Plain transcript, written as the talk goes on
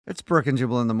It's Brooke and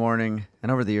Jubal in the morning,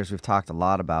 and over the years we've talked a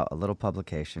lot about a little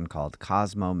publication called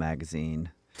Cosmo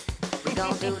Magazine.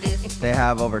 They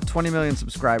have over 20 million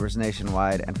subscribers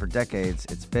nationwide, and for decades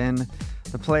it's been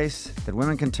the place that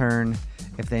women can turn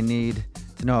if they need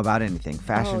to know about anything.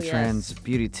 Fashion trends,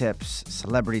 beauty tips,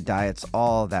 celebrity diets,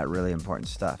 all that really important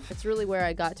stuff. It's really where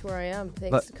I got to where I am,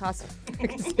 thanks to Cosmo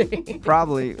Magazine.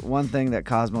 Probably one thing that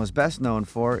Cosmo is best known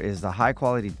for is the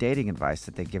high-quality dating advice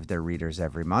that they give their readers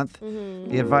every month.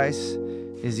 The advice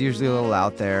is usually a little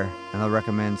out there, and they'll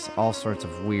recommend all sorts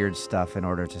of weird stuff in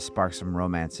order to spark some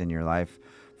romance in your life.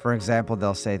 For example,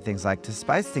 they'll say things like, to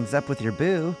spice things up with your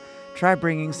boo, try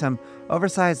bringing some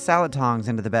oversized salad tongs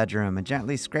into the bedroom and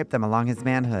gently scrape them along his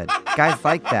manhood. Guys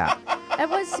like that.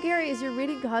 And what's scary is you're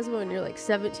reading Cosmo and you're like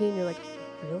 17, you're like,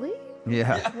 really?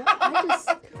 Yeah.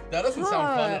 That doesn't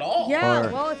sound fun at all. Yeah,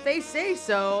 Or- well, if they say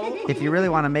so. If you really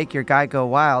want to make your guy go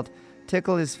wild,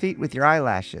 tickle his feet with your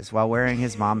eyelashes while wearing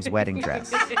his mom's wedding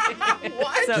dress.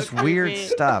 What? Just weird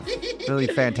stuff. Really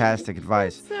fantastic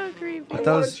advice. So creepy. But I want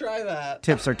those to try that.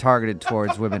 tips are targeted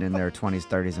towards women in their 20s,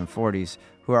 30s, and 40s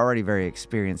who are already very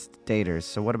experienced daters.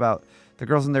 So what about the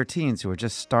girls in their teens who are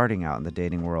just starting out in the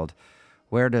dating world?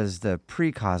 Where does the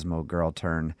pre-Cosmo girl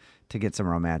turn to get some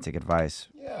romantic advice?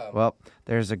 Yeah. Well,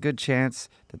 there's a good chance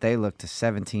that they look to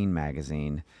 17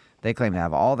 magazine. They claim to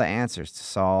have all the answers to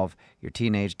solve your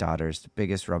teenage daughter's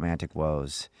biggest romantic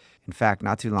woes. In fact,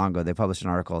 not too long ago, they published an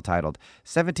article titled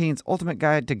 17's Ultimate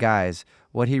Guide to Guys,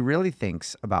 What He Really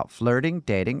Thinks About Flirting,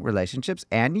 Dating, Relationships,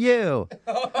 and You.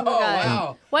 Oh,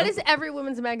 wow. Why does every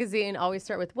women's magazine always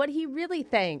start with what he really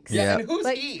thinks? Yeah, Yeah. and who's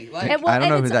Like- he? Like, and well, I don't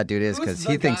know and who it's- that dude is who's because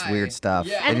the he thinks guy? weird stuff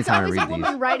Yeah. And it's anytime I always a read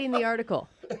woman these. writing the article.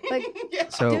 Like,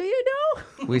 So do you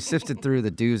know? we sifted through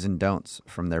the do's and don'ts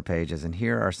from their pages, and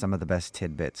here are some of the best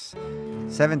tidbits.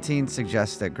 17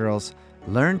 suggests that girls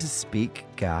learn to speak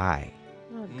guy.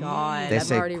 Oh, God. They I'm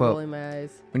say, already quote, rolling my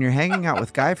eyes. When you're hanging out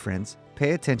with guy friends,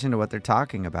 pay attention to what they're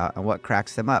talking about and what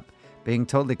cracks them up. Being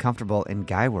totally comfortable in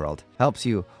guy world helps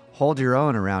you hold your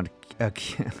own around a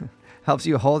cutie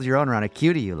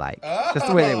you like. Just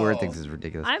the way they word things is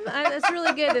ridiculous. It's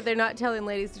really good that they're not telling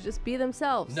ladies to just be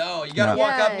themselves. no, you gotta No.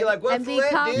 walk up and be like, and what's be lit,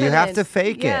 dude? confident. You have to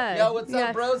fake it. Yeah. Yo, what's Yeah.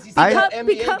 up, bros? You see I- that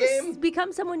NBA game?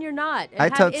 Become someone you're not. And I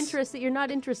have totes- interests that you're not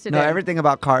interested No, in. everything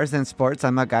about cars and sports,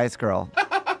 I'm a guy's girl.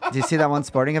 Did you see that one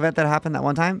sporting event that happened that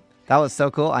one time? That was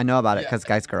so cool. I know about it Yeah. because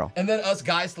guy's girl. And then us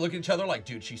guys look at each other like,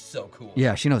 dude, she's so cool.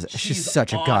 Yeah, she knows it. She's She's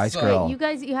such a guy's awesome. girl. You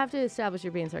guys, you have to establish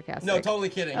you're being sarcastic. No, totally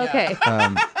kidding. Okay.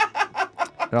 Yeah.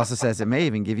 It also says it may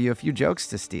even give you a few jokes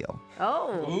to steal.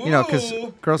 Oh. You know, because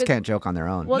Ooh. girls can't joke on their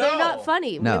own. Well, they're No. not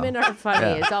funny. No. Women aren't funny.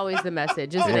 Yeah. It's always the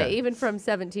message, isn't Yeah. it? Even from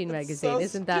 17 magazine. so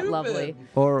Isn't that stupid. lovely?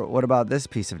 Or what about this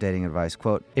piece of dating advice?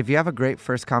 Quote, if you have a great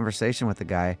first conversation with a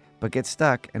guy, but get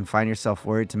stuck and find yourself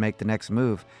worried to make the next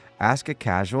move, ask a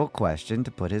casual question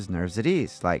to put his nerves at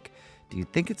ease. Like, do you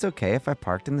think it's okay if I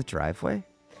parked in the driveway?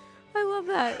 I love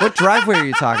that. What driveway are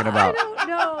you talking I about? don't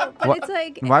know. But Wha- it's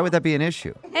like, Why would that be an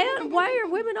issue? and why are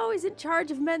women always in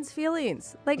charge of men's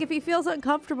feelings? Like, if he feels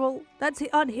uncomfortable, that's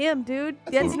on him, dude.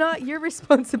 That's not your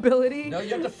responsibility. No, you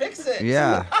have to fix it.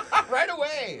 Yeah. Right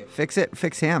away. Fix it,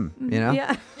 fix him, you know?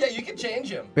 Yeah. Yeah, you can change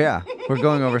him. Yeah, we're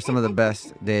going over some of the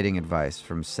best dating advice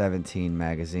from 17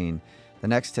 magazine. The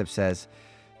next tip says,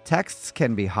 texts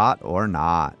can be hot or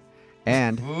not.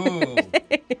 And Ooh.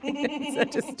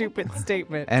 Such a stupid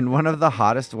statement. and one of the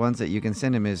hottest ones that you can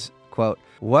send him is, quote,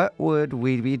 what would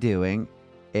we be doing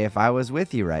if I was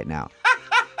with you right now?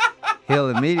 He'll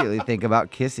immediately think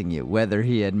about kissing you, whether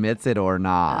he admits it or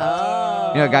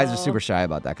not. You know, guys are super shy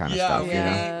about that kind of Yeah, stuff, we, you know?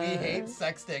 Yeah. we hate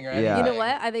sexting, right? Yeah. You know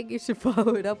what? I think you should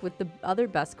follow it up with the other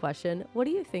best question. What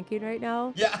are you thinking right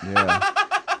now? Yeah. Yeah.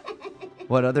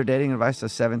 What other dating advice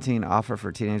does 17 offer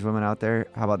for teenage women out there?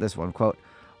 How about this one? Quote,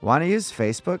 want to use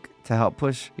Facebook to help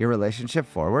push your relationship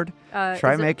forward? Try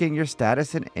is it- making your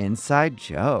status an inside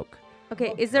joke.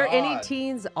 Okay, Oh, is there any God.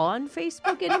 teens on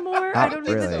Facebook anymore? I Not don't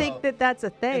really. even think that that's a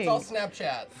thing. It's all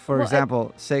Snapchat. For Well,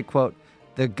 example, say, quote,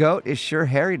 the goat is sure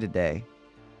hairy today.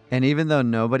 And even though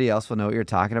nobody else will know what you're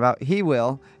talking about, he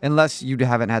will, unless you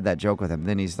haven't had that joke with him.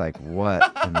 Then he's like,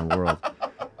 what in the world?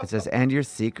 It says, and your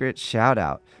secret shout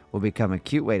out will become a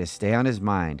cute way to stay on his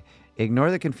mind.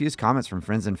 Ignore the confused comments from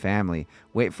friends and family.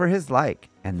 Wait for his like,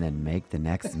 and then make the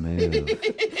next move.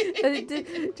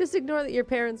 Just ignore that your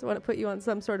parents want to put you on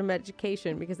some sort of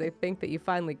medication because they think that you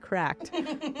finally cracked.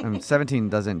 17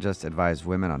 doesn't just advise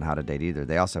women on how to date either.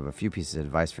 They also have a few pieces of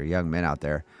advice for young men out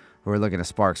there who are looking to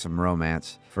spark some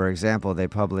romance. For example, they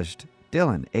published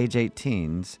Dylan, age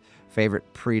 18's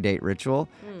favorite pre-date ritual.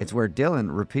 It's where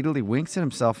Dylan repeatedly winks at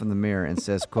himself in the mirror and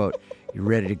says, quote, you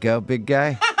ready to go, big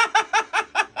guy?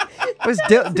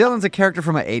 Dylan's a character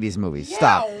from an 80s movie.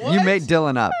 Stop. You what? made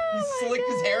Dylan up. He slicked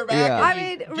his hair back. Yeah. And I he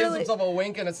mean, gives really- himself a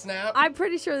wink and a snap. I'm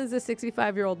pretty sure there's a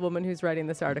 65-year-old woman who's writing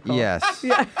this article. Yes.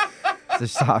 Yeah.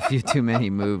 There's a few too many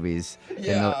movies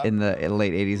Yeah. in the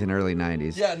late 80s and early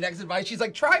 90s. Yeah, next advice. She's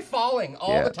like, try falling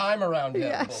all Yeah. the time around him.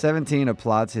 Yeah. 17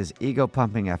 applauds his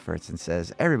ego-pumping efforts and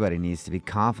says everybody needs to be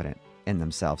confident in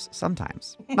themselves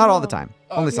sometimes. Not all the time.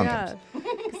 Only sometimes. Yeah.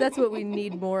 Because that's what we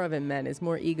need more of in men is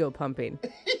more ego pumping.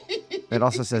 It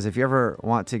also says if you ever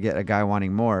want to get a guy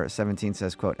wanting more, 17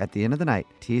 says, quote, at the end of the night,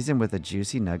 tease him with a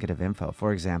juicy nugget of info.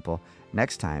 For example,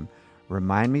 next time,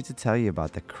 remind me to tell you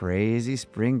about the crazy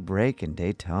spring break in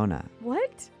Daytona.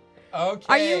 What? Okay.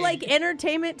 Are you like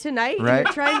Entertainment Tonight? And Right.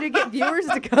 you're trying to get viewers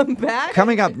to come back?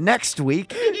 Coming up next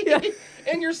week.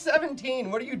 And you're 17.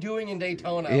 What are you doing in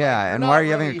Daytona? Like, Yeah, you're and not why are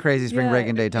you really- having a crazy spring Yeah. break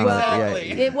in Daytona? Exactly.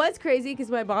 Yeah. It was crazy because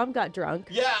my mom got drunk.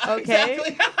 Yeah, Okay.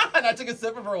 exactly. And I took a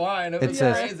sip of her wine. It It was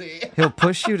says crazy. he'll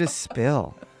push you to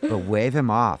spill, but wave him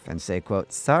off and say,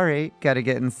 quote, sorry, gotta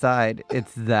get inside.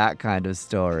 It's that kind of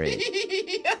story.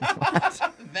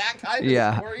 That kind of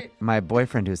Yeah. story. My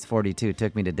boyfriend, who's 42,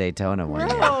 took me to Daytona one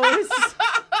year. Gross.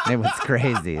 It was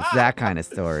crazy. It's that kind of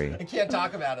story. I can't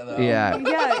talk about it though. Yeah.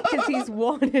 Yeah, because he's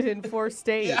wanted in 4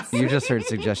 states. You just heard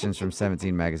suggestions from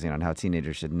 17 Magazine on how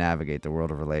teenagers should navigate the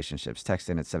world of relationships. Text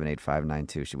in at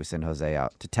 78592. Should we send Jose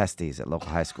out to test these at local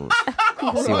high schools?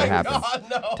 Oh See my what happens. God,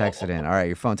 no. Text it in. All right,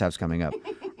 your phone tap's coming up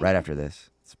right after this.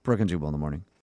 It's Brooke and Jubal in the morning.